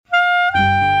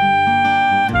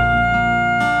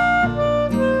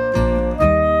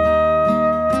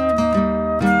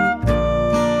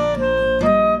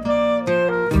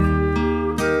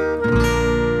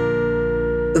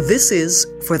This is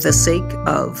For the Sake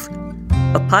of,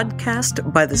 a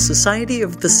podcast by the Society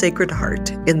of the Sacred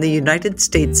Heart in the United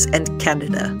States and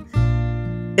Canada.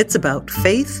 It's about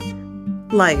faith,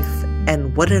 life,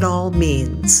 and what it all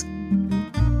means.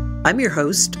 I'm your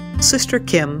host, Sister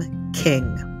Kim King.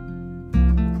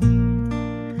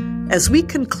 As we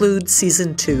conclude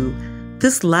Season 2,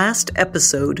 this last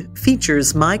episode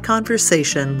features my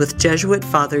conversation with Jesuit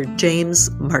Father James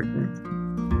Martin.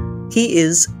 He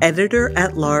is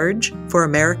editor-at-large for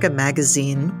America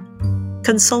Magazine,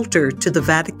 consultor to the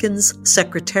Vatican's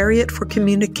Secretariat for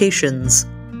Communications,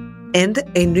 and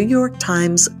a New York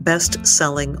Times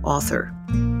best-selling author.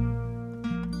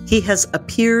 He has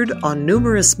appeared on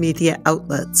numerous media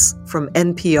outlets, from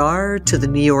NPR to the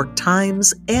New York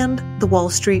Times and the Wall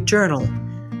Street Journal.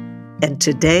 And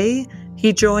today,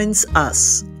 he joins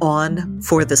us on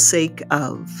For the Sake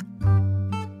of.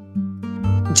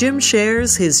 Jim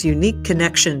shares his unique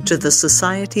connection to the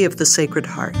Society of the Sacred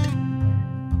Heart,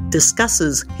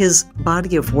 discusses his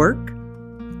body of work,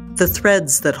 the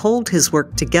threads that hold his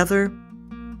work together,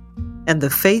 and the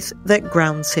faith that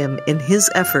grounds him in his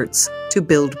efforts to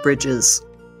build bridges.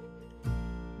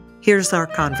 Here's our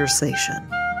conversation.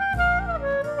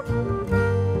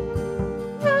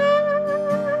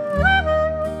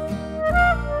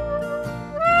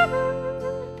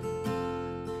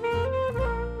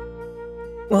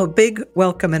 Well, a big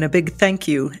welcome and a big thank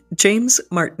you, James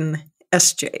Martin,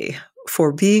 SJ,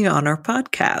 for being on our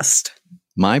podcast.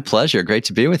 My pleasure. Great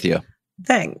to be with you.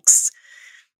 Thanks.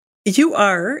 You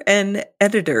are an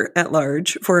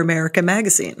editor-at-large for America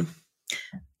Magazine.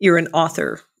 You're an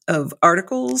author of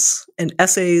articles and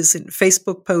essays and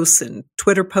Facebook posts and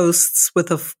Twitter posts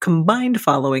with a combined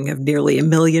following of nearly 1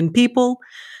 million people,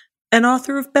 an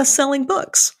author of best-selling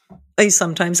books, a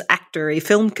sometimes actor, a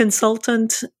film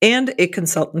consultant, and a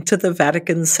consultant to the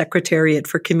Vatican's Secretariat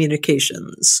for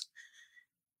Communications.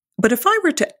 But if I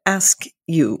were to ask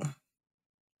you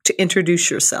to introduce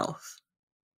yourself,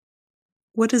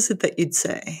 what is it that you'd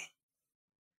say?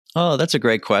 Oh, that's a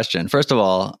great question. First of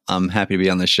all, I'm happy to be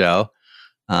on the show.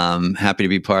 Happy to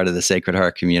be part of the Sacred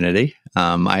Heart community.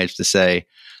 I have to say,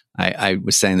 I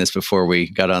was saying this before we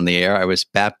got on the air. I was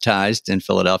baptized in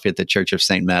Philadelphia at the Church of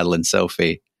St. Madeleine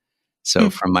Sophie.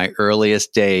 So from my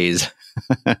earliest days,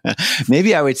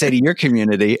 maybe I would say to your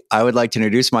community, I would like to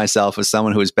introduce myself as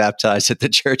someone who was baptized at the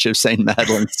Church of St.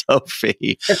 Madeleine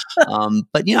Sophie.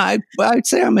 But, I would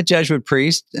say I'm a Jesuit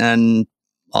priest and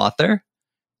author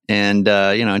and,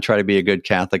 I try to be a good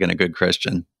Catholic and a good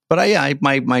Christian. But I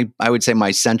would say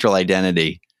my central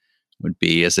identity would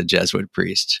be as a Jesuit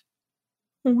priest.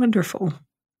 Wonderful.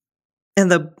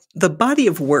 And the body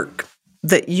of work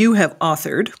that you have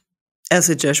authored as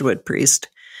a Jesuit priest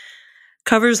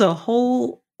covers a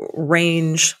whole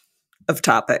range of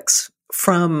topics,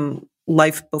 from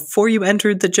life before you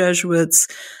entered the Jesuits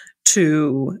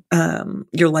to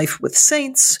your life with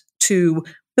saints, to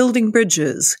building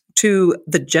bridges, to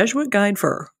the Jesuit guide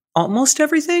for almost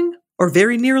everything, or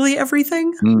very nearly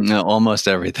everything. No, almost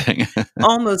everything.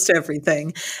 Almost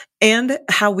everything. And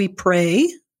how we pray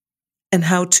and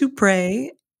how to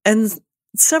pray and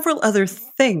several other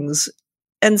things.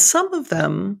 And some of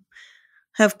them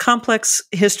have complex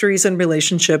histories and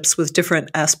relationships with different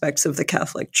aspects of the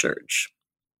Catholic Church.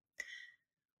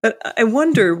 But I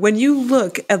wonder, when you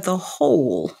look at the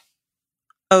whole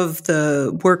of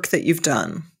the work that you've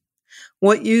done,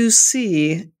 what you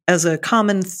see as a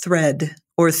common thread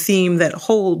or theme that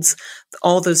holds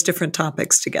all those different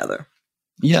topics together.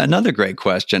 Yeah, another great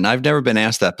question. I've never been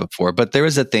asked that before, but there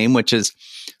is a theme, which is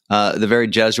the very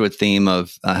Jesuit theme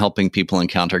of helping people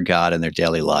encounter God in their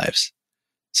daily lives.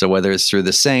 So whether it's through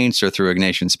the saints or through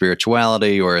Ignatian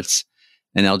spirituality, or it's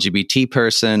an LGBT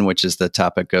person, which is the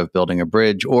topic of building a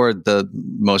bridge, or the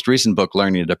most recent book,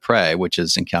 Learning to Pray, which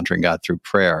is encountering God through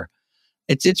prayer.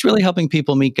 It's really helping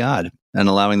people meet God and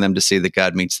allowing them to see that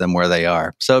God meets them where they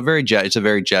are. So it's a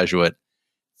very Jesuit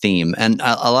theme. And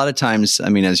a lot of times,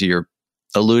 as you're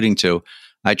alluding to,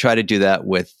 I try to do that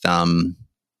with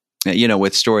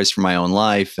with stories from my own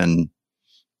life and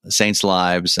saints'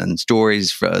 lives and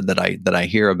stories that I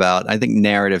hear about. I think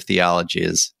narrative theology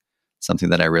is something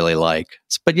that I really like.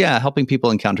 But yeah, helping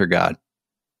people encounter God.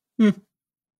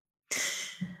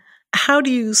 How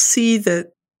do you see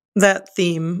that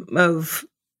theme of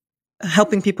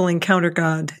helping people encounter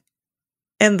God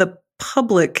and the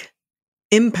public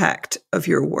impact of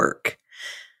your work?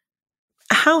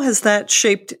 How has that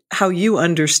shaped how you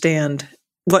understand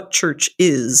what church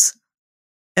is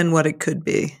and what it could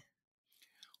be?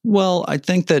 Well, I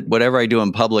think that whatever I do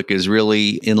in public is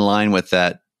really in line with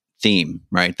that theme,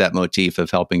 right? That motif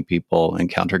of helping people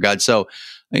encounter God. So,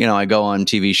 I go on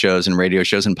TV shows and radio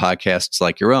shows and podcasts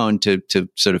like your own to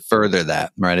sort of further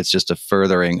that, right? It's just a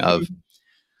furthering of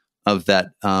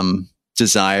that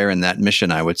desire and that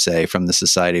mission, I would say, from the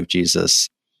Society of Jesus.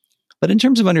 But in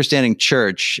terms of understanding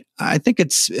church, I think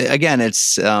it's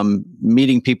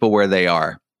meeting people where they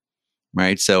are,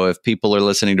 right? So if people are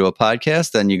listening to a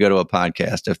podcast, then you go to a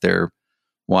podcast. If they're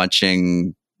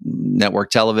watching network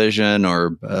television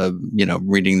or,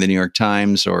 reading the New York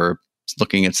Times or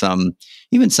looking at some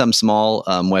small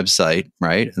website,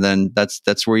 right? And then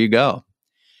that's where you go.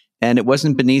 And it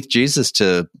wasn't beneath Jesus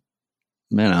to,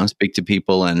 speak to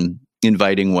people in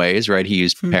inviting ways, right? He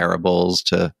used parables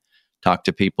to talk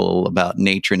to people about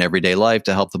nature and everyday life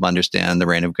to help them understand the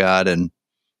reign of God. And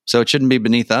so it shouldn't be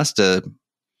beneath us to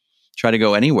try to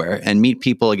go anywhere and meet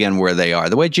people again where they are,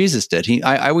 the way Jesus did.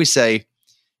 I always say,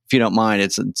 if you don't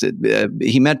mind,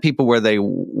 he met people where they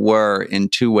were in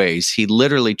two ways. He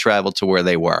literally traveled to where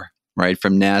they were, right?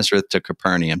 From Nazareth to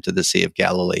Capernaum to the Sea of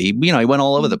Galilee. He went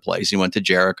all over the place. He went to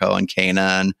Jericho and Cana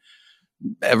and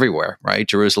everywhere, right?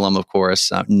 Jerusalem, of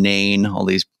course, Nain, all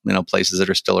these, places that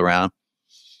are still around.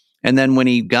 And then when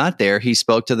he got there, he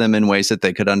spoke to them in ways that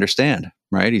they could understand,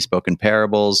 right? He spoke in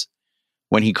parables.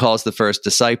 When he calls the first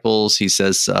disciples, he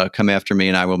says, come after me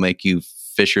and I will make you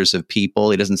fishers of people.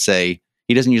 He doesn't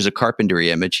use a carpentry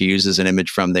image. He uses an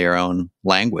image from their own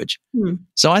language.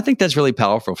 So I think that's really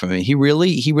powerful for me. He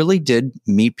really did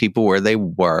meet people where they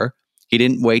were. He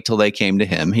didn't wait till they came to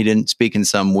him. He didn't speak in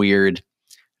some weird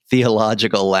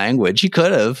theological language. He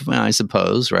could have, I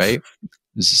suppose, right?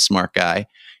 He's a smart guy.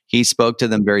 He spoke to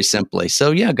them very simply.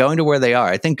 So yeah, going to where they are.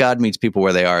 I think God meets people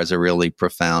where they are is a really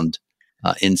profound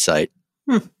insight.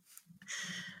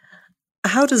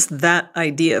 How does that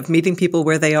idea of meeting people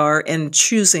where they are and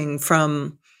choosing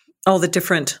from all the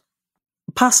different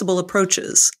possible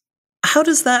approaches, how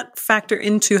does that factor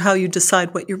into how you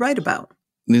decide what you write about?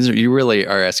 You really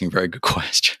are asking very good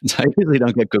questions. I usually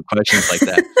don't get good questions like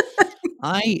that.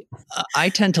 I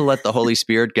tend to let the Holy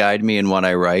Spirit guide me in what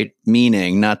I write,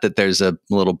 meaning not that there's a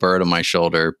little bird on my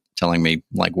shoulder telling me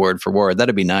like word for word.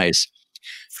 That'd be nice.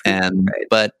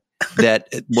 But that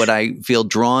what I feel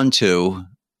drawn to,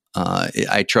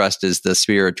 I trust is the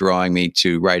Spirit drawing me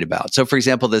to write about. So for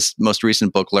example, this most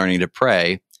recent book, Learning to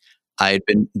Pray, I had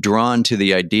been drawn to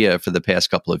the idea for the past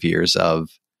couple of years of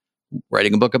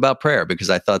writing a book about prayer because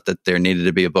I thought that there needed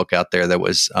to be a book out there that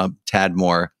was a tad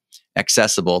more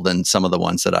accessible than some of the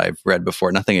ones that I've read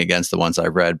before. Nothing against the ones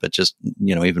I've read, but just,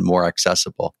 even more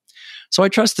accessible. So I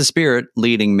trust the Spirit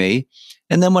leading me.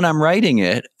 And then when I'm writing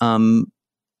it,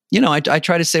 I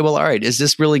try to say, well, all right, is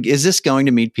this going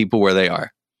to meet people where they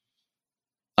are?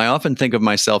 I often think of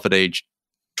myself at age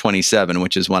 27,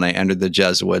 which is when I entered the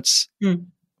Jesuits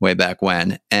way back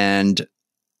when. And,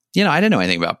 I didn't know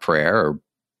anything about prayer or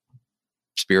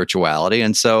spirituality.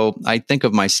 And so I think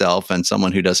of myself and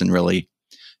someone who doesn't really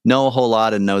know a whole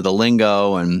lot and know the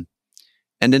lingo and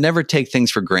to never take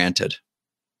things for granted.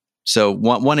 So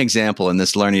one example in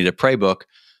this Learning to Pray book,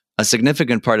 a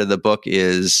significant part of the book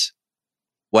is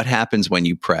what happens when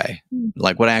you pray,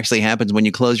 like what actually happens when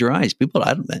you close your eyes.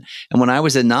 And when I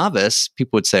was a novice,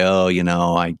 people would say, oh,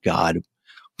 God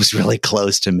was really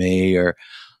close to me, or,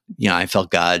 I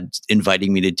felt God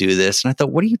inviting me to do this. And I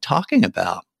thought, what are you talking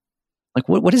about? Like,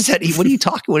 what is that? What are you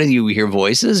talking? What do you hear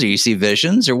voices or you see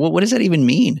visions or what does that even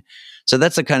mean? So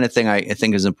that's the kind of thing I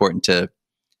think is important to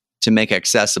make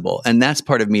accessible. And that's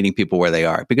part of meeting people where they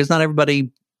are, because not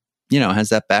everybody, has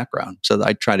that background. So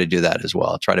I try to do that as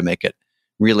well. I try to make it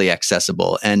really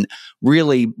accessible and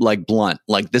really like blunt,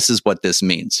 like this is what this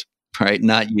means, right?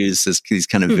 Not use these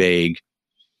kind of vague,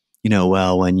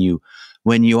 well,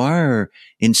 when you are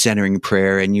in centering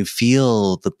prayer and you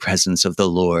feel the presence of the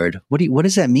Lord, what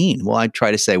does that mean? Well, I try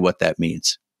to say what that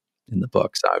means in the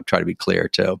book. So I try to be clear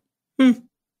too.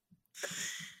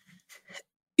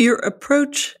 Your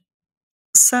approach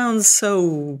sounds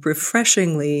so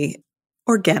refreshingly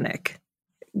organic,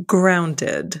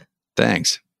 grounded.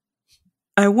 Thanks.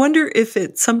 I wonder if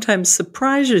it sometimes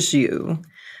surprises you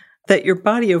that your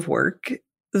body of work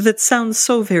that sounds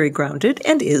so very grounded,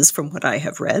 and is from what I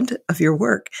have read of your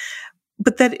work,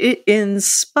 but that it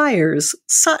inspires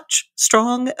such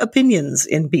strong opinions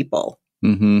in people.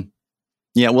 Mm-hmm.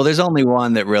 Yeah, well, there's only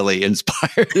one that really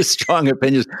inspires strong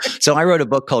opinions. So I wrote a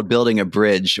book called Building a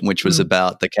Bridge, which was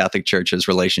about the Catholic Church's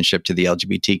relationship to the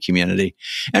LGBT community.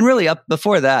 And really up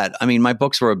before that, my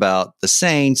books were about the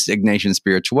saints, Ignatian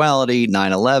spirituality,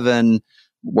 9/11,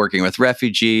 working with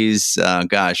refugees,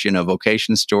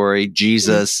 vocation story,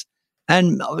 Jesus.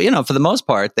 And, for the most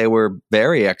part, they were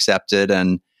very accepted.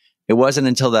 And it wasn't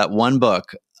until that one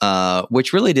book,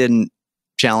 which really didn't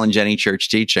challenge any church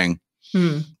teaching,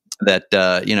 that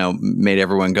made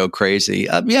everyone go crazy.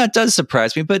 Yeah, it does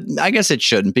surprise me, but I guess it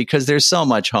shouldn't, because there's so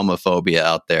much homophobia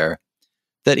out there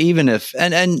that even if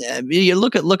and you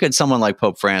look at someone like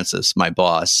Pope Francis, my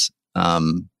boss,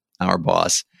 our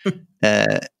boss.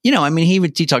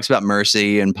 He talks about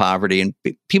mercy and poverty, and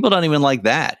people don't even like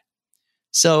that.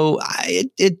 So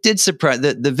it did surprise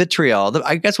the vitriol.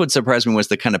 I guess what surprised me was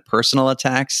the kind of personal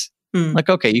attacks. Like,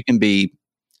 okay, you can be.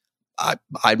 I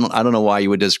don't know why you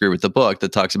would disagree with the book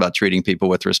that talks about treating people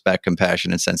with respect,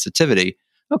 compassion, and sensitivity.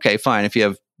 Okay, fine, if you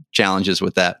have challenges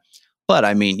with that. But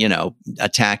I mean,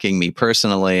 attacking me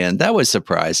personally, and that was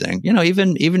surprising.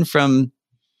 Even from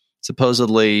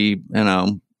supposedly,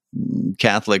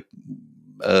 Catholic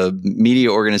media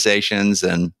organizations,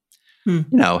 and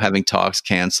having talks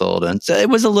canceled, and so it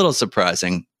was a little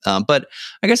surprising. But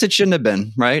I guess it shouldn't have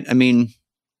been, right? I mean,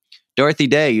 Dorothy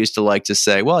Day used to like to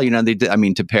say, well, they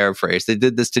did, to paraphrase, they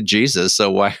did this to Jesus,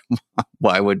 so why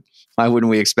wouldn't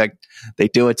we expect they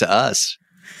do it to us?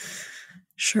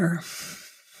 Sure.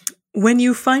 When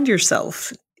you find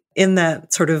yourself in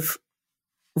that sort of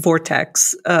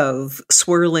vortex of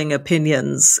swirling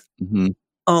opinions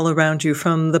all around you,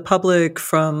 from the public,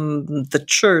 from the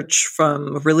church,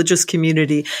 from a religious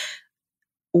community,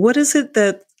 what is it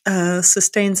that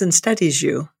sustains and steadies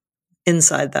you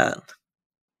inside that?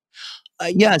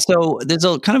 So there's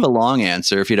a kind of a long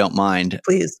answer, if you don't mind.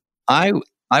 Please. I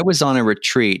was on a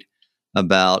retreat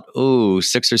about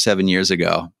 6 or 7 years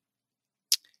ago,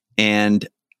 and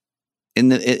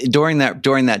during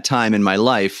that time in my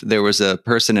life, there was a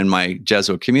person in my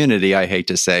Jesuit community, I hate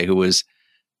to say, who was,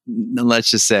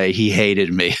 let's just say, he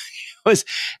hated me.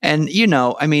 In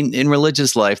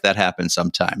religious life, that happens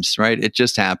sometimes, right? It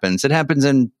just happens. It happens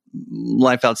in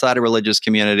life outside of religious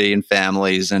community, and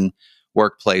families, and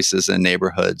workplaces, and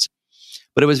neighborhoods.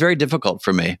 But it was very difficult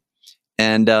for me.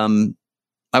 And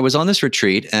I was on this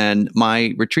retreat, and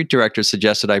my retreat director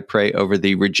suggested I pray over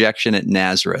the rejection at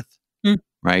Nazareth,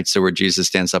 right? So where Jesus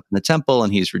stands up in the temple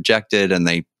and he's rejected, and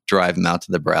they drive him out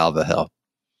to the brow of a hill.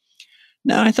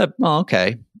 Now I thought, well,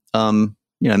 okay,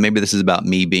 maybe this is about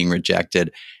me being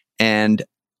rejected. And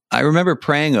I remember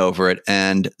praying over it,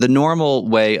 and the normal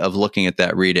way of looking at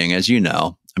that reading, as you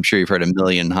know, I'm sure you've heard a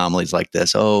million homilies like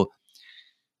this.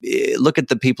 Look at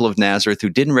the people of Nazareth who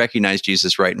didn't recognize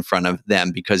Jesus right in front of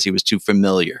them because he was too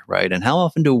familiar, right? And how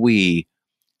often do we,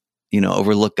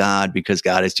 overlook God because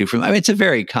God is too familiar? I mean, it's a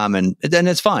very common, and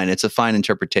it's fine. It's a fine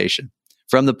interpretation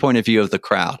from the point of view of the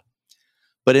crowd.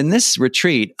 But in this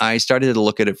retreat, I started to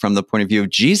look at it from the point of view of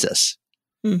Jesus.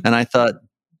 And I thought,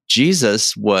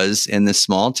 Jesus was in this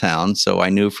small town. So I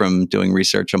knew from doing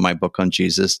research on my book on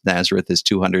Jesus, Nazareth is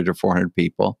 200 or 400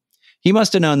 people. He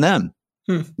must have known them.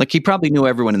 Like, he probably knew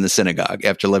everyone in the synagogue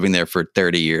after living there for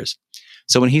 30 years.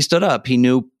 So when he stood up, he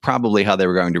knew probably how they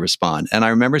were going to respond. And I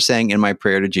remember saying in my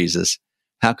prayer to Jesus,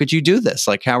 how could you do this?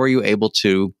 Like, how are you able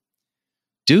to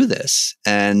do this?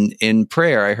 And in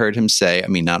prayer, I heard him say,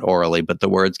 not orally, but the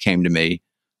words came to me,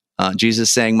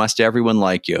 Jesus saying, must everyone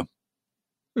like you?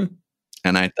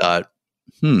 And I thought,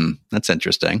 that's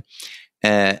interesting.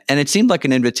 And it seemed like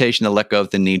an invitation to let go of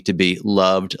the need to be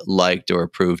loved, liked, or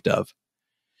approved of.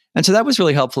 And so that was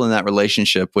really helpful in that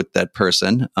relationship with that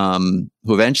person, who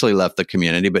eventually left the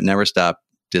community, but never stopped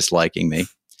disliking me.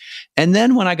 And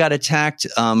then when I got attacked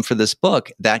for this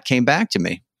book, that came back to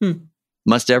me.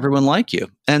 Must everyone like you?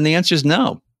 And the answer is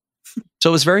no.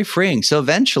 So it was very freeing. So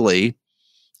eventually,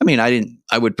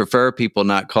 I would prefer people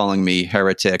not calling me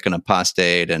heretic and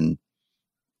apostate and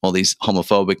all these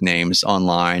homophobic names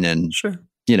online and,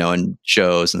 and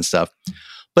shows and stuff.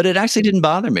 But it actually didn't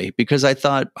bother me, because I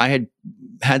thought I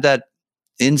had that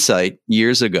insight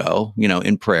years ago,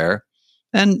 in prayer.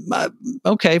 And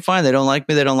okay, fine. They don't like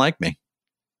me. They don't like me.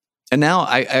 And now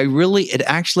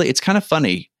it's kind of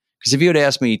funny, because if you had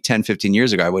asked me 10, 15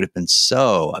 years ago, I would have been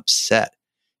so upset.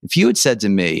 If you had said to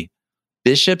me,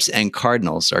 bishops and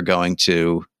cardinals are going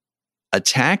to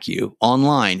attack you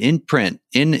online, in print,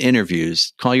 in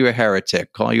interviews, call you a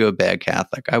heretic, call you a bad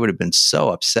Catholic, I would have been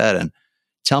so upset and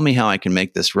tell me how I can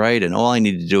make this right. And all I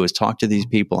need to do is talk to these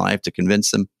people, and I have to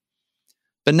convince them.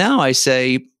 But now I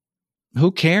say,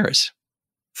 who cares?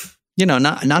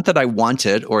 Not that I want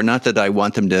it, or not that I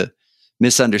want them to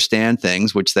misunderstand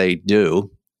things, which they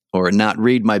do, or not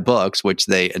read my books, which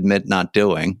they admit not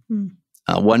doing.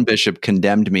 One bishop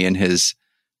condemned me in his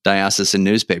diocesan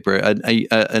newspaper,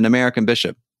 an American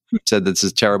bishop, said this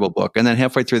is a terrible book. And then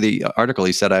halfway through the article,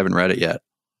 he said, I haven't read it yet.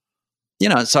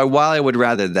 So while I would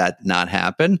rather that not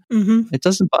happen, it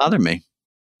doesn't bother me.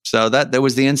 So that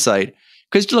was the insight.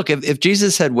 Because look, if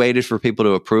Jesus had waited for people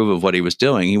to approve of what he was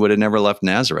doing, he would have never left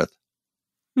Nazareth.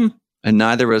 And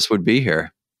neither of us would be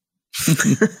here.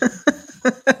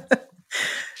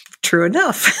 True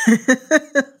enough.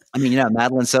 I mean,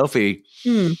 Madeline Sophie,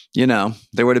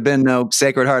 there would have been no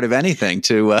Sacred Heart of anything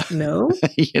to, No.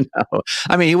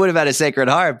 I mean, he would have had a Sacred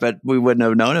Heart, but we wouldn't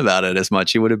have known about it as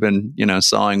much. He would have been,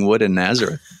 sawing wood in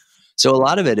Nazareth. So a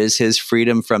lot of it is his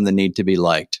freedom from the need to be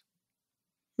liked.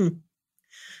 Do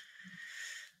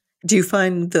you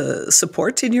find the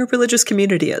support in your religious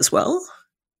community as well?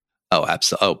 Oh,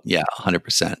 absolutely. Oh, yeah,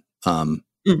 100%.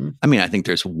 I mean, I think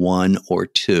there's one or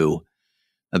two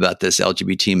about this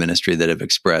LGBT ministry that have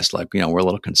expressed like, we're a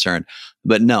little concerned.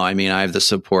 But no, I mean, I have the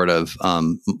support of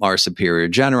our superior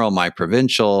general, my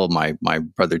provincial, my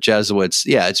brother Jesuits.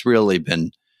 Yeah, it's really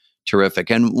been terrific.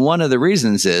 And one of the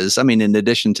reasons is, I mean, in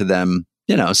addition to them,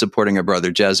 supporting a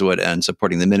brother Jesuit and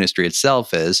supporting the ministry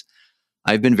itself is,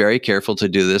 I've been very careful to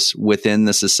do this within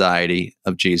the Society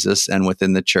of Jesus and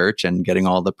within the church and getting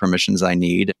all the permissions I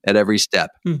need at every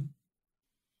step.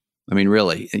 I mean,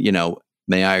 really,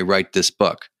 may I write this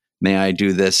book? May I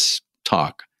do this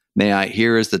talk?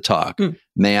 Here is the talk.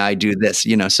 May I do this?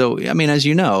 So, I mean, as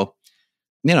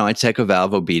I take a vow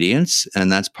of obedience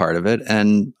and that's part of it.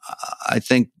 And I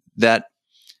think that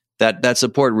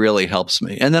support really helps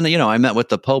me. And then, I met with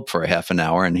the Pope for a half an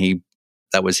hour and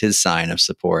that was his sign of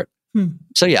support.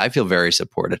 So yeah, I feel very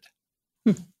supported.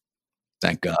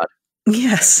 Thank God.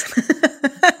 Yes.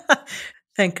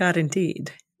 Thank God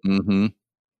indeed. Mm-hmm.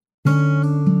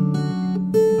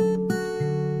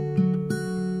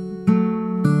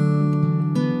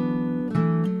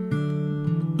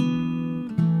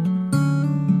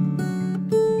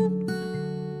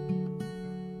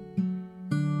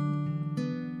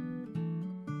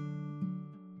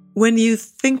 When you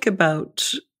think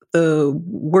about the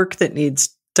work that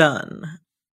needs done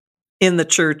in the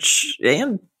church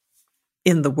and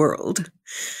in the world,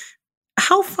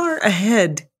 how far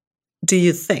ahead do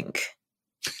you think?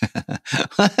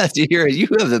 You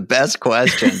have the best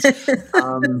questions.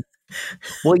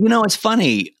 Well, it's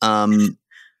funny.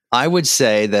 I would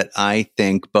say that I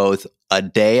think both a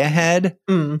day ahead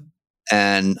and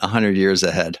 100 years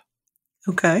ahead.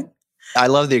 Okay. I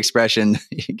love the expression,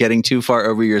 getting too far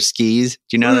over your skis.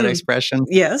 Do you know that expression?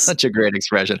 Yes. Such a great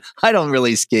expression. I don't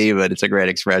really ski, but it's a great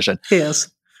expression. Yes.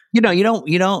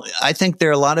 I think there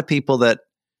are a lot of people that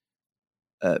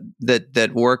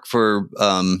work for,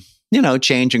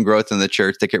 change and growth in the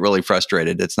church that get really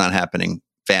frustrated. It's not happening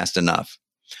fast enough.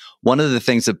 One of the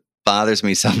things that bothers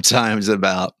me sometimes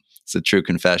about, it's a true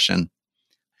confession,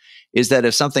 is that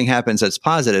if something happens that's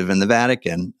positive in the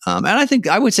Vatican, and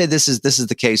I would say this is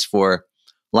the case for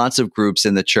lots of groups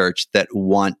in the church that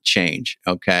want change,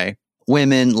 okay?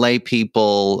 Women, lay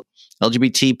people,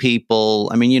 LGBT people,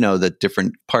 I mean, the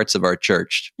different parts of our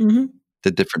church, the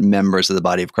different members of the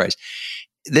body of Christ.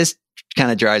 This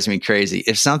kind of drives me crazy.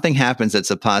 If something happens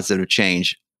that's a positive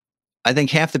change, I think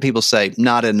half the people say,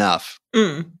 not enough.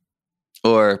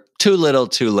 Or too little,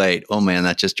 too late. Oh man,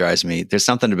 there's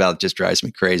something about it just drives me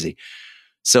crazy.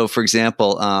 So for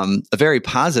example, a very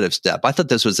positive step, I thought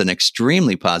this was an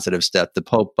extremely positive step. The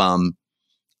Pope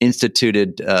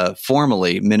instituted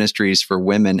formally ministries for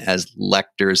women as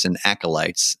lectors and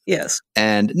acolytes. Yes.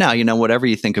 And now, whatever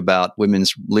you think about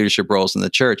women's leadership roles in the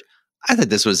church, I thought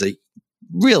this was a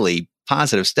really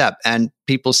positive step. And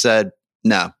people said,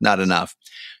 no, not enough.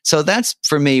 So that's,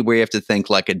 for me, where you have to think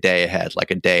like a day ahead,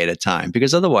 like a day at a time,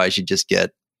 because otherwise you just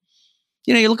get,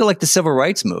 you look at like the civil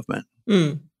rights movement.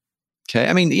 Okay.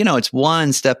 I mean, it's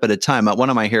one step at a time. One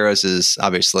of my heroes is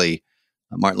obviously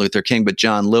Martin Luther King, but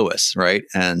John Lewis, right?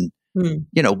 And,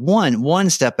 one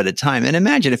step at a time. And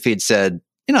imagine if he'd said,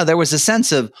 there was a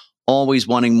sense of always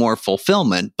wanting more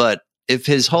fulfillment, but if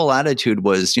his whole attitude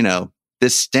was,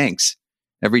 this stinks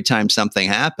every time something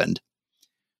happened.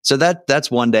 So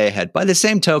that's one day ahead. By the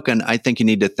same token, I think you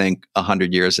need to think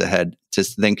 100 years ahead, to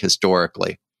think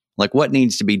historically, like what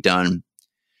needs to be done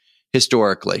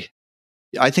historically.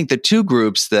 I think the two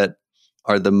groups that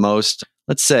are the most,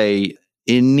 let's say,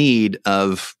 in need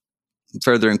of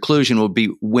further inclusion will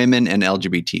be women and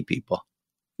LGBT people.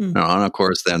 And of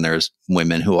course, then there's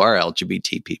women who are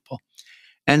LGBT people.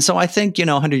 And so I think,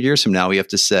 100 years from now, we have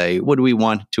to say, what do we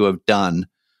want to have done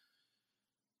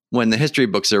when the history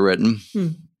books are written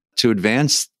to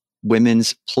advance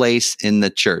women's place in the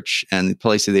church and the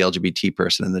place of the LGBT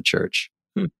person in the church?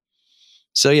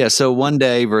 So one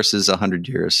day versus 100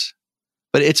 years.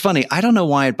 But it's funny. I don't know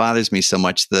why it bothers me so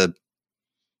much, the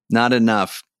not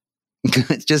enough.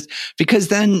 It's just because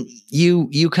then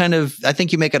you kind of, I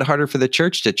think you make it harder for the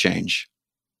church to change.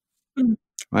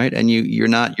 right? And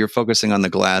you're focusing on the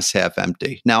glass half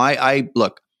empty. Now, I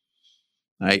look,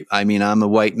 I mean, I'm a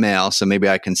white male, so maybe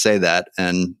I can say that,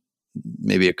 and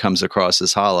maybe it comes across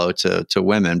as hollow to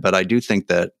women, but I do think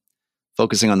that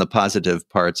focusing on the positive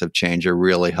parts of change are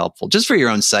really helpful, just for your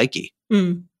own psyche,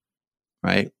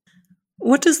 right?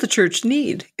 What does the church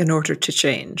need in order to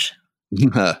change?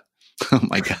 Oh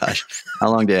my gosh, how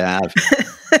long do you have?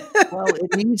 Well,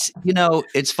 it needs,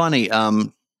 it's funny.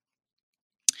 The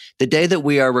day that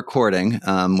we are recording,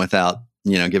 without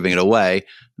giving it away,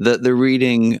 the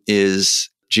reading is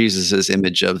Jesus's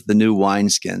image of the new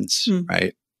wineskins,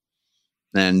 right?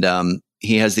 And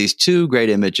he has these two great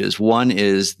images. One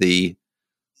is the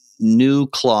new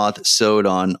cloth sewed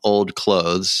on old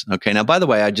clothes. Okay, now by the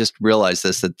way, I just realized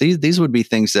this, that these would be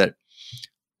things that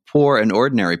poor and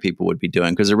ordinary people would be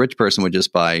doing, because a rich person would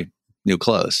just buy new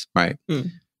clothes, right?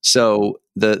 So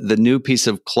the new piece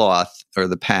of cloth, or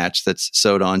the patch that's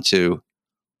sewed onto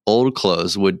old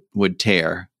clothes, would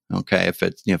tear. Okay, if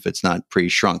it's not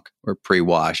pre-shrunk or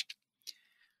pre-washed.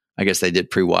 I guess they did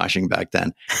pre-washing back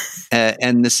then.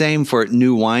 And the same for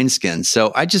new wineskins.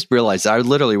 So I just realized, I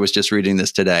literally was just reading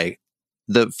this today.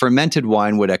 The fermented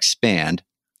wine would expand,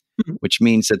 which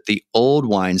means that the old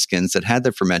wineskins that had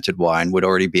the fermented wine would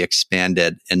already be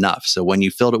expanded enough. So when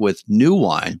you filled it with new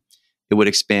wine, it would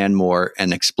expand more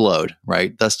and explode,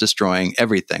 right? Thus destroying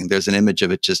everything. There's an image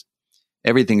of it, just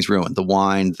everything's ruined. The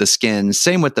wine, the skins,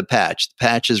 same with the patch. The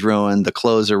patch is ruined, the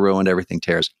clothes are ruined, everything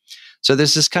tears. So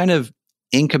there's this kind of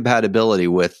incompatibility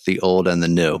with the old and the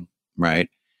new, right?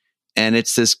 And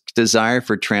it's this desire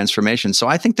for transformation. So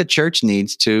I think the church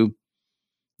needs to,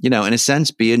 in a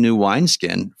sense, be a new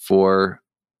wineskin for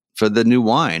the new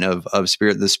wine of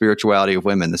spirit, the spirituality of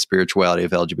women, the spirituality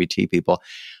of LGBT people.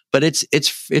 But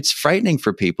it's frightening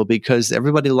for people, because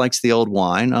everybody likes the old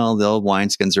wine. Oh, the old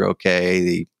wineskins are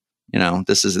okay.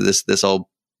 This old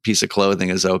piece of clothing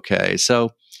is okay. So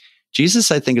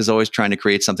Jesus, I think, is always trying to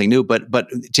create something new. But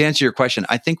to answer your question,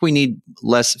 I think we need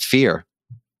less fear,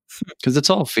 because it's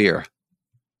all fear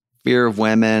of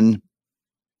women,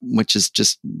 which is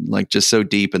just so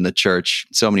deep in the church,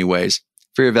 so many ways.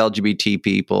 Fear of LGBT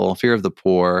people, fear of the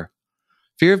poor,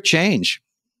 fear of change.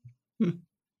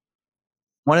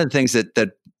 One of the things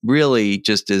that really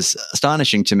just is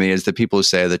astonishing to me is the people who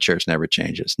say the church never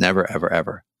changes, never, ever,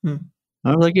 ever.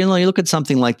 I'm like, you look at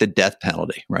something like the death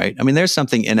penalty, right? I mean, there's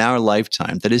something in our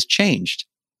lifetime that has changed.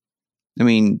 I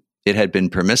mean, it had been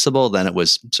permissible, then it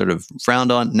was sort of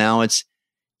frowned on. Now it's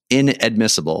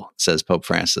inadmissible, says Pope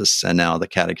Francis, and now the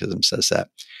Catechism says that.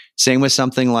 Same with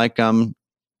something like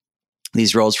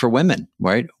these roles for women,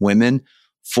 right? Women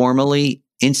formally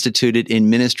instituted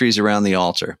in ministries around the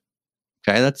altar.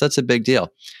 Okay, that's a big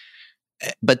deal.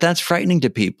 But that's frightening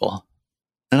to people.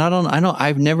 And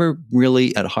I've never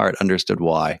really at heart understood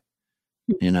why.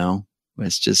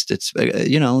 It's just,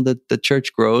 the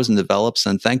church grows and develops,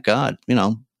 and thank God,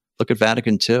 look at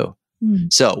Vatican II.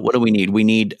 So what do we need? We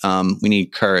need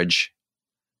courage.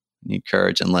 We need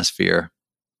courage and less fear.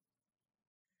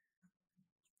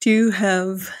 Do you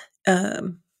have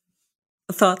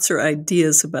thoughts or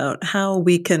ideas about how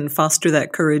we can foster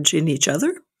that courage in each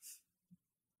other?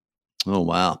 Oh,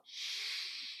 wow.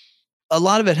 A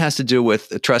lot of it has to do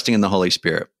with trusting in the Holy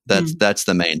Spirit. That's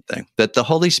the main thing. That the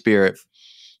Holy Spirit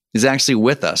is actually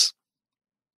with us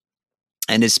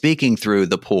and is speaking through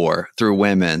the poor, through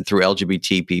women, through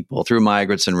LGBT people, through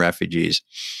migrants and refugees,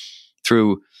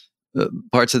 through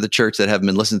parts of the church that haven't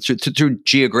been listened to, through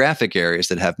geographic areas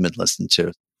that haven't been listened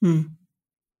to.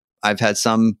 I've had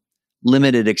some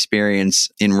limited experience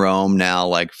in Rome now,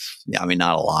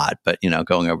 not a lot, but,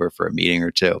 going over for a meeting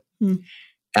or two.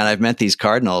 And I've met these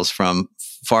cardinals from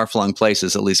far-flung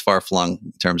places, at least far-flung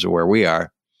in terms of where we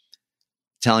are,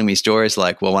 telling me stories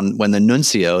like, well, when the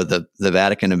nuncio, the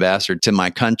Vatican ambassador to my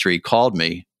country, called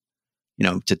me,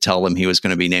 to tell him he was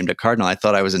going to be named a cardinal, I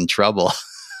thought I was in trouble.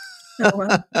 Oh,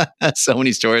 wow. So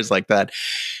many stories like that.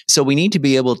 So we need to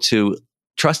be able to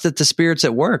trust that the Spirit's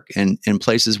at work in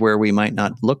places where we might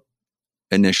not look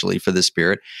initially for the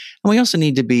Spirit. And we also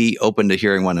need to be open to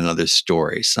hearing one another's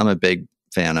stories. I'm a big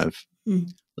fan of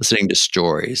listening to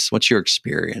stories. What's your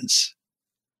experience?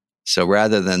 So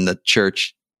rather than the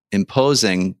church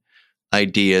imposing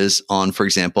ideas on, for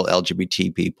example,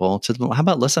 LGBT people, how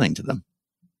about listening to them?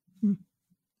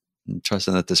 And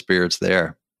trusting that the Spirit's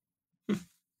there.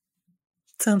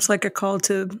 Sounds like a call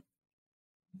to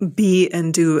be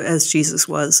and do as Jesus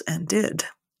was and did.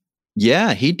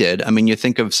 Yeah, he did. I mean, you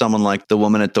think of someone like the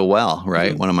woman at the well,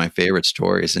 right? One of my favorite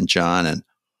stories in John. And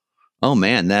oh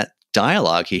man, that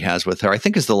dialogue he has with her, I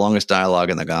think is the longest dialogue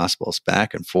in the Gospels,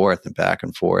 back and forth and back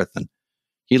and forth. And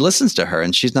he listens to her,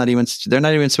 and they're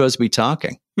not even supposed to be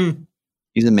talking. Hmm.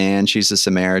 He's a man. She's a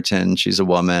Samaritan. She's a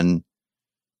woman.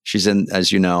 She's in,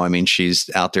 as you know, I mean, she's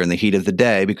out there in the heat of the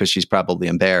day because she's probably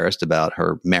embarrassed about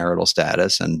her marital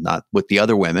status and not with the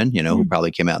other women, who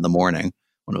probably came out in the morning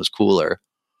when it was cooler.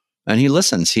 And he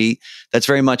listens. That's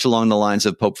very much along the lines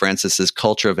of Pope Francis's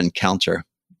culture of encounter.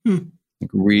 Like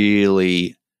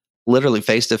really, literally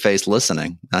face-to-face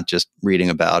listening, not just reading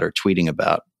about or tweeting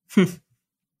about.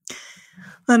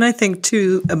 And I think,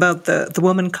 too, about the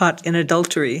woman caught in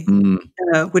adultery,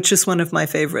 which is one of my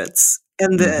favorites.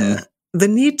 And the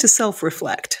need to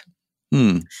self-reflect,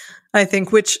 I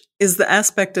think, which is the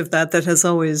aspect of that has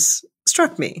always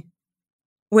struck me.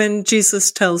 When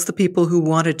Jesus tells the people who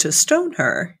wanted to stone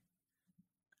her,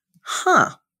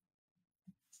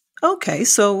 okay,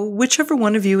 so whichever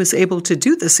one of you is able to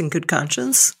do this in good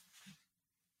conscience,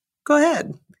 go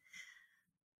ahead.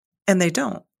 And they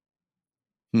don't.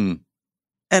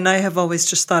 And I have always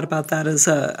just thought about that as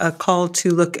a call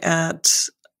to look at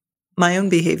my own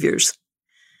behaviors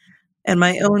and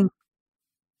my own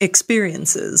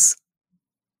experiences.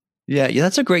 Yeah,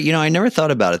 that's a great, I never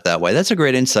thought about it that way. That's a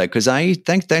great insight because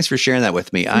thanks for sharing that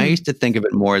with me. I used to think of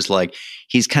it more as like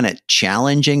he's kind of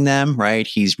challenging them, right?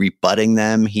 He's rebutting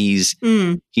them. He's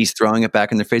throwing it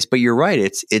back in their face. But you're right.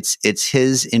 It's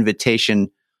his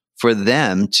invitation for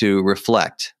them to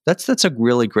reflect. That's a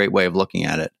really great way of looking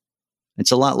at it.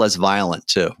 It's a lot less violent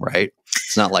too, right?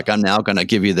 It's not like I'm now going to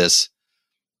give you this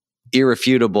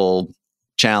irrefutable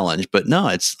challenge, but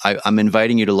no, I'm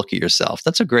inviting you to look at yourself.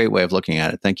 That's a great way of looking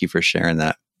at it. Thank you for sharing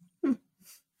that.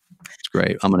 It's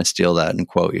great. I'm going to steal that and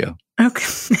quote you. Okay.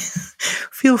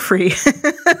 Feel free.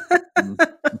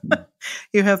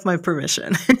 You have my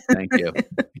permission. Thank you.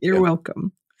 You're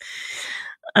welcome.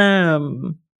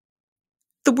 The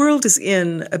world is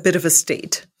in a bit of a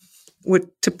state,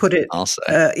 to put it, I'll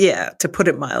say. To put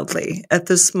it mildly, at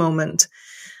this moment.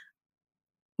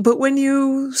 But when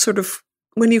you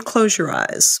close your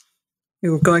eyes,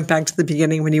 you were going back to the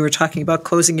beginning when you were talking about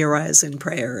closing your eyes in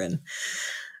prayer, and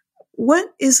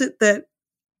what is it that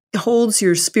holds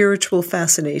your spiritual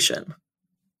fascination?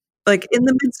 Like in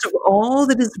the midst of all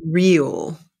that is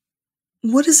real,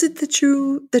 what is it that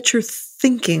you're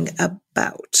thinking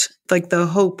about? Like the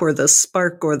hope or the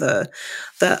spark or the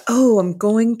I'm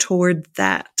going toward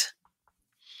that.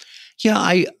 Yeah,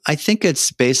 I think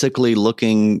it's basically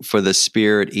looking for the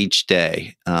Spirit each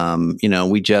day.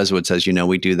 We Jesuits, as you know,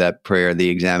 we do that prayer, the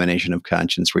examination of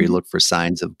conscience, where you look for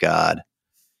signs of God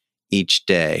each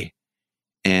day.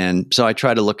 And so I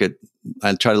try to look at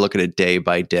it day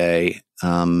by day.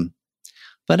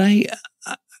 But I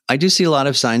do see a lot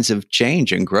of signs of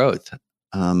change and growth.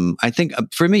 I think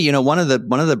for me, one of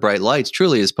the bright lights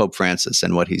truly is Pope Francis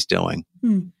and what he's doing,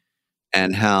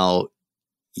 and how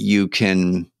you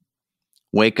can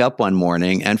wake up one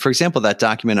morning. And for example, that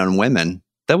document on women,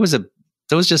 that was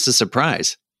just a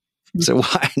surprise. So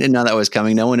I didn't know that was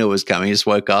coming. No one knew it was coming. You just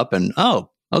woke up and, oh,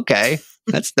 okay,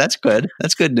 that's good.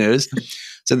 That's good news.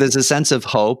 So there's a sense of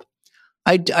hope.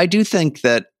 I do think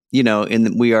that,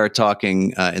 we are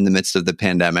talking in the midst of the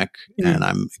pandemic, and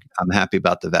I'm happy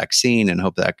about the vaccine and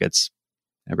hope that gets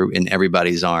in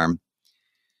everybody's arm.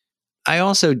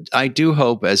 I do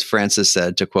hope, as Francis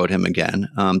said, to quote him again,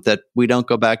 that we don't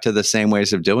go back to the same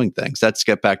ways of doing things. Let's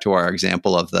get back to our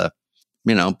example of the,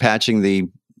 patching the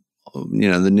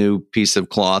new piece of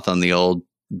cloth on the old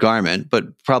garment,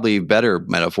 but probably better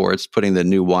metaphor, it's putting the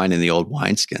new wine in the old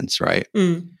wineskins, right?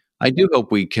 I do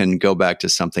hope we can go back to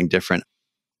something different.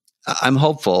 I'm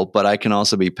hopeful, but I can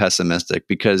also be pessimistic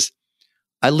because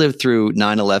I lived through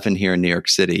 9/11 here in New York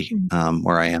City,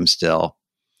 where I am still.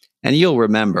 And you'll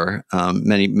remember,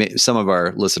 some of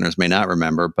our listeners may not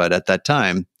remember, but at that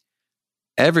time,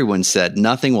 everyone said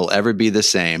nothing will ever be the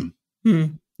same.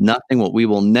 We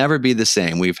will never be the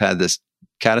same. We've had this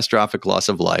catastrophic loss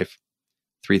of life,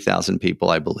 3,000 people,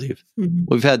 I believe.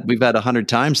 We've had 100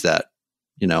 times that,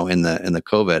 in the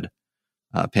COVID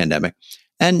pandemic.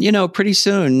 And, pretty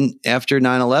soon after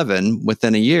 9/11,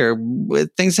 within a year,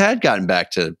 things had gotten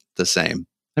back to the same.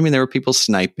 I mean, there were people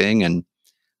sniping and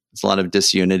there's a lot of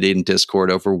disunity and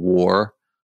discord over war.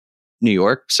 New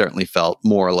York certainly felt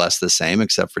more or less the same,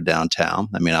 except for downtown.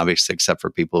 I mean, obviously, except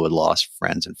for people who had lost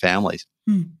friends and families.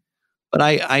 But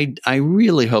I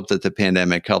really hope that the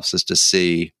pandemic helps us to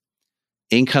see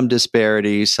income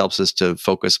disparities, helps us to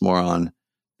focus more on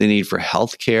the need for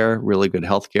healthcare, really good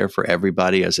healthcare for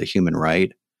everybody as a human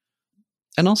right.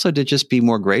 And also to just be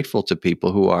more grateful to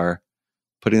people who are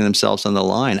putting themselves on the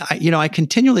line. I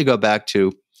continually go back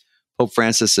to Pope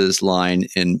Francis's line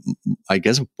in, I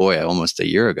guess, almost a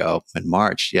year ago in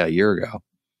March. Yeah, a year ago,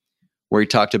 where he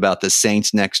talked about the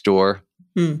saints next door,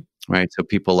 right? So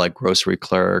people like grocery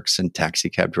clerks and taxi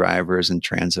cab drivers and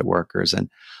transit workers. And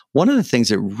one of the things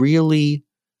that really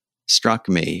struck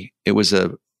me, it was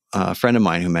a friend of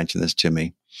mine who mentioned this to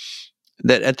me,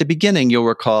 that at the beginning, you'll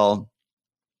recall,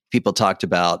 people talked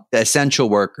about essential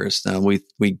workers.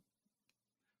 We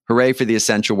hooray for the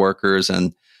essential workers,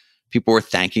 and people were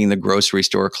thanking the grocery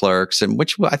store clerks, and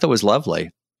which I thought was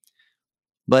lovely.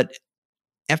 But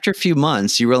after a few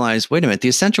months, you realize, wait a minute, the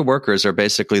essential workers are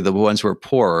basically the ones who are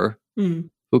poorer,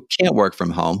 who can't work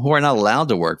from home, who are not allowed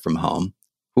to work from home,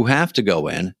 who have to go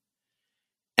in,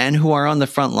 and who are on the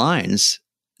front lines,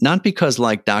 not because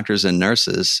like doctors and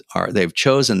nurses they've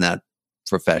chosen that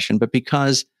profession, but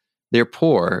because they're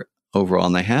poor overall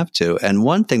and they have to. And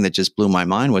one thing that just blew my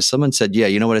mind was someone said, yeah,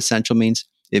 you know what essential means?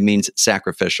 It means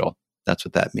sacrificial. That's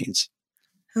what that means.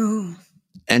 Oh.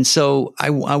 And so I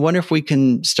wonder if we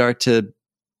can start to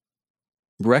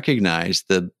recognize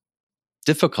the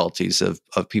difficulties of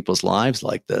people's lives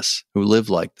like this, who live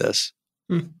like this.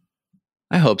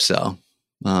 I hope so.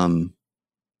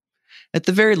 At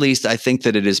the very least, I think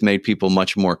that it has made people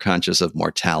much more conscious of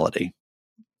mortality.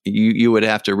 You would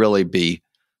have to really be,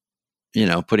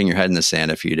 putting your head in the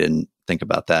sand if you didn't think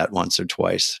about that once or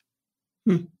twice.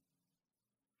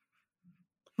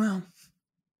 Well,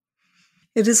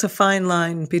 it is a fine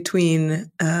line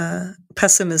between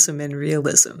pessimism and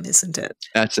realism, isn't it?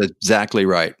 That's exactly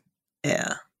right.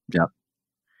 Yeah. Yeah.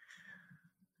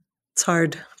 It's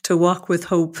hard to walk with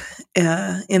hope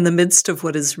in the midst of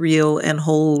what is real and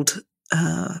hold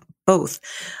both.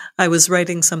 I was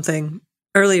writing something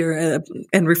earlier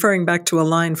and referring back to a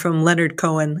line from Leonard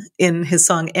Cohen in his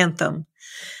song Anthem.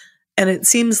 And it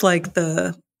seems like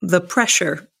the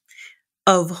pressure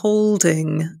of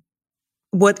holding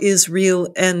what is real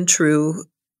and true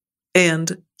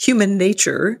and human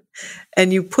nature,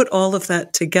 and you put all of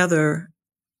that together,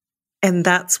 and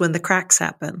that's when the cracks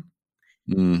happen.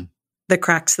 The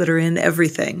cracks that are in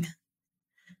everything.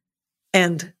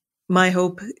 And my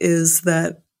hope is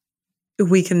that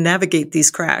we can navigate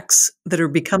these cracks that are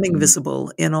becoming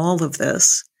visible in all of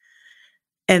this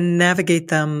and navigate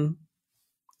them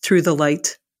through the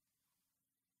light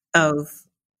of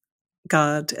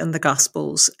God and the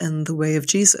Gospels and the way of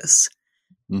Jesus.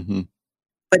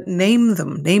 But name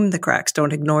them, name the cracks.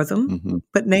 Don't ignore them,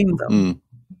 but name them.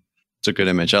 It's a good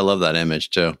image. I love that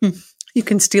image too. You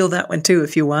can steal that one too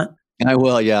if you want. I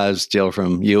will. Yeah, I'll steal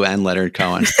from you and Leonard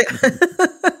Cohen.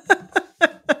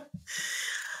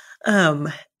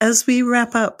 As we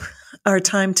wrap up our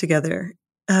time together,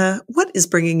 what is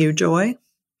bringing you joy?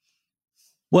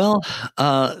 Well,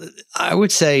 I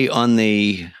would say on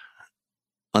the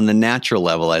natural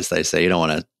level, as they say, you don't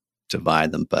want to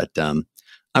divide them, but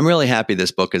I'm really happy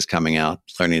this book is coming out,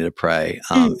 Learning to Pray.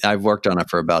 I've worked on it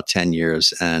for about 10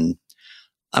 years, and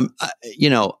I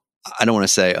don't want to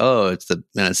say,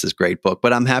 it's this great book,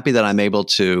 but I'm happy that I'm able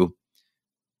to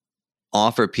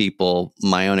offer people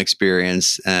my own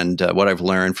experience and what I've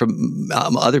learned from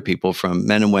other people, from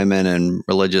men and women and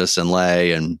religious and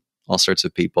lay and all sorts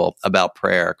of people about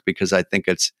prayer, because I think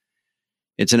it's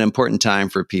an important time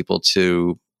for people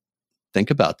to think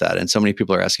about that. And so many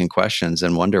people are asking questions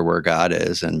and wonder where God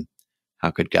is and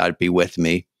how could God be with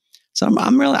me. So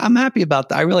I'm happy about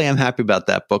that. I really am happy about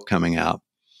that book coming out.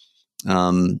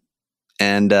 I'm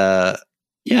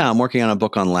working on a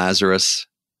book on Lazarus,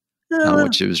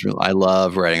 which is real. I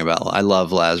love writing about. I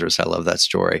love Lazarus. I love that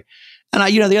story. And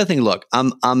the other thing. Look,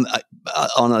 I'm on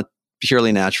a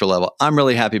purely natural level. I'm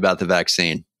really happy about the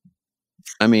vaccine.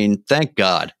 I mean, thank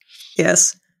God.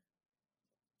 Yes.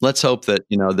 Let's hope that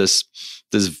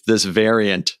this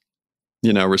variant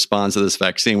responds to this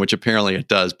vaccine, which apparently it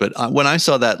does. But when I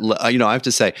saw that, I have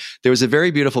to say there was a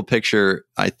very beautiful picture.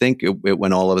 I think it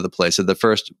went all over the place of the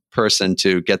first person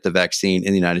to get the vaccine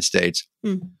in the United States,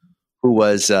 who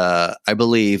was, I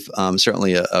believe,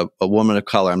 certainly a woman of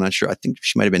color. I'm not sure. I think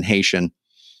she might have been Haitian.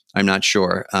 I'm not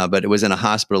sure. But it was in a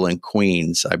hospital in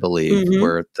Queens, I believe,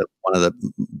 where one of the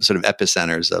sort of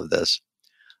epicenters of this.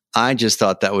 I just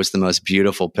thought that was the most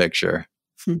beautiful picture.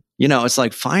 It's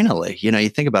like, finally, you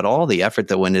think about all the effort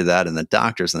that went into that, and the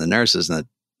doctors and the nurses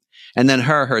and then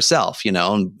her herself,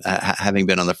 having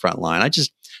been on the front line.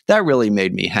 That really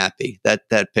made me happy.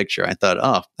 That picture, I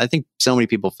thought, I think so many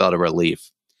people felt a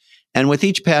relief. And with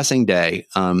each passing day,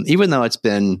 even though it's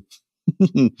been,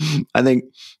 I think,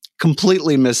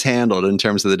 completely mishandled in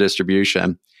terms of the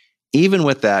distribution, even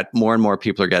with that, more and more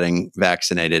people are getting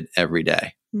vaccinated every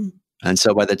day. And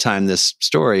so by the time this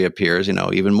story appears,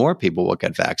 even more people will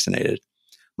get vaccinated.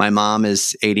 My mom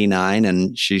is 89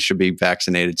 and she should be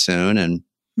vaccinated soon. And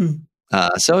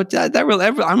so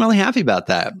I'm really happy about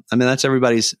that. I mean, that's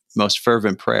everybody's most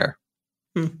fervent prayer.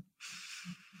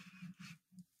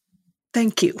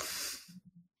 Thank you.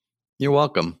 You're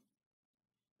welcome.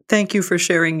 Thank you for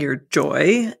sharing your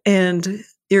joy and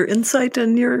your insight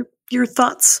and your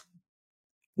thoughts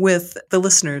with the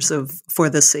listeners of For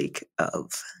the Sake of,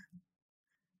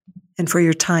 and for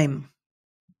your time.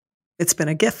 It's been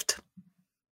a gift.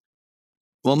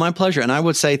 Well, my pleasure. And I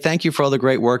would say thank you for all the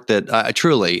great work that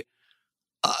truly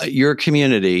your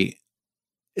community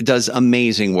does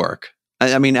amazing work.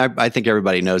 I mean, I think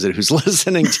everybody knows it who's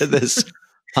listening to this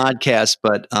podcast,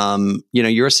 but,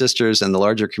 your sisters and the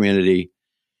larger community,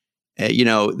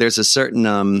 there's a certain,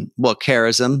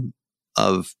 charism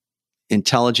of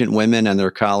intelligent women and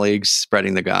their colleagues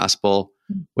spreading the gospel,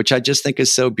 which I just think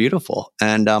is so beautiful.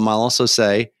 And I'll also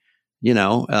say,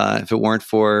 if it weren't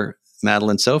for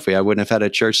Madeline Sophie, I wouldn't have had a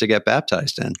church to get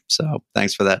baptized in. So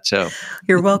thanks for that too.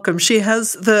 You're welcome. She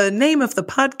has the name of the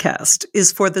podcast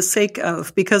is For the Sake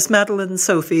of, because Madeline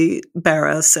Sophie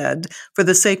Barra said, for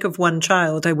the sake of one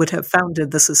child, I would have founded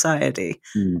the society.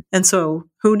 And so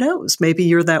who knows? Maybe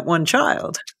you're that one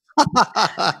child.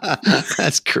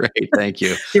 That's great. Thank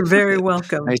you. You're very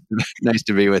welcome. Nice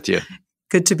to be with you.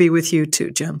 Good to be with you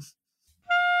too, Jim.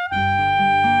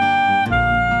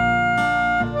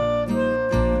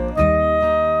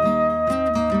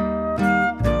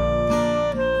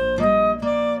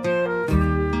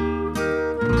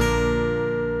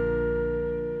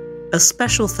 A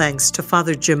special thanks to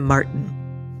Father Jim Martin.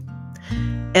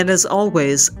 And as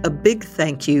always, a big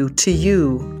thank you to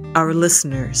you, our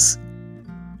listeners.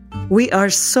 We are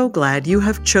so glad you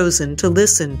have chosen to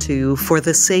listen to For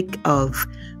the Sake of,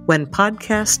 when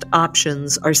podcast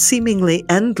options are seemingly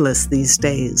endless these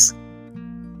days.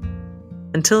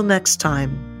 Until next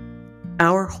time,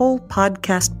 our whole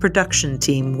podcast production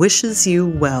team wishes you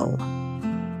well.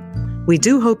 We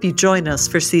do hope you join us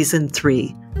for Season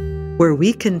 3, where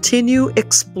we continue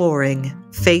exploring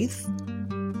faith,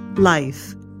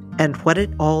 life, and what it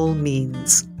all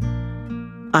means.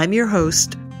 I'm your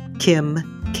host, Kim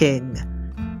King,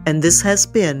 and this has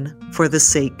been For the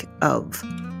Sake of.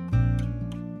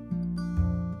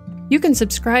 You can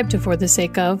subscribe to For the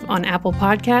Sake of on Apple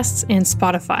Podcasts and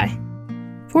Spotify.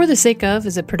 For the Sake of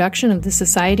is a production of the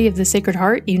Society of the Sacred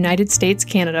Heart, United States,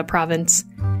 Canada Province,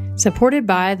 supported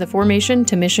by the Formation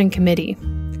to Mission Committee.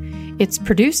 It's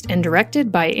produced and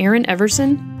directed by Aaron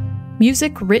Everson,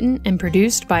 music written and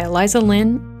produced by Eliza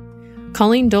Lynn.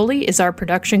 Colleen Doley is our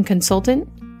production consultant.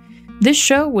 This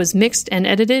show was mixed and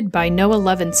edited by Noah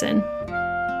Levinson.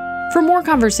 For more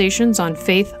conversations on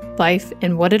faith, life,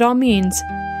 and what it all means,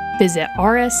 visit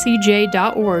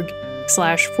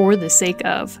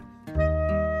rscj.org/forthesakeof.